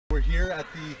here at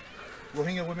the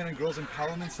Rohingya Women and Girls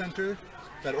Empowerment Center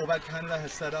that OBAT Canada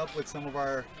has set up with some of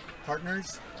our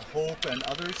partners, Hope and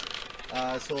others.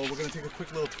 So we're going to take a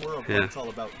quick little tour of what it's all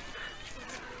about.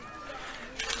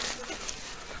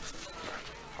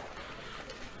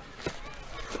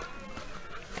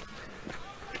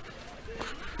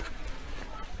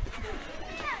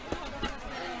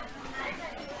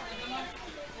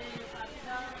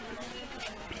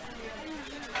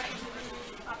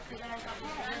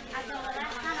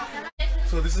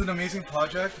 So this is an amazing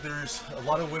project. There's a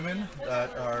lot of women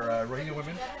that are Rohingya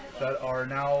women that are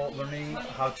now learning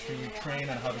how to train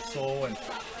and how to sew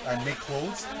and make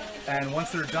clothes. And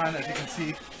once they're done, as you can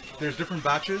see, there's different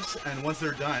batches, and once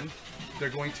they're done, they're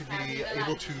going to be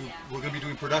able to, we're going to be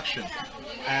doing production.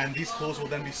 And these clothes will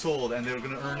then be sold, and they're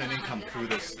going to earn an income through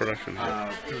this production,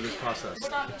 through this process.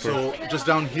 So just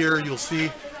down here, you'll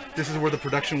see this is where the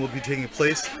production will be taking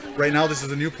place. Right now, this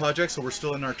is a new project, so we're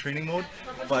still in our training mode.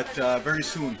 But very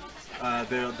soon,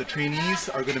 the trainees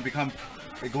are going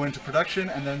to go into production,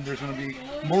 and then there's going to be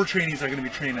more trainees that are going to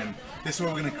be trained in. This is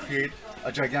where we're going to create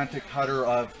a gigantic cadre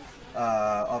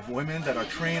of women that are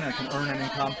trained and can earn an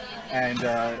income and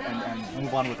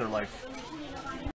move on with their life.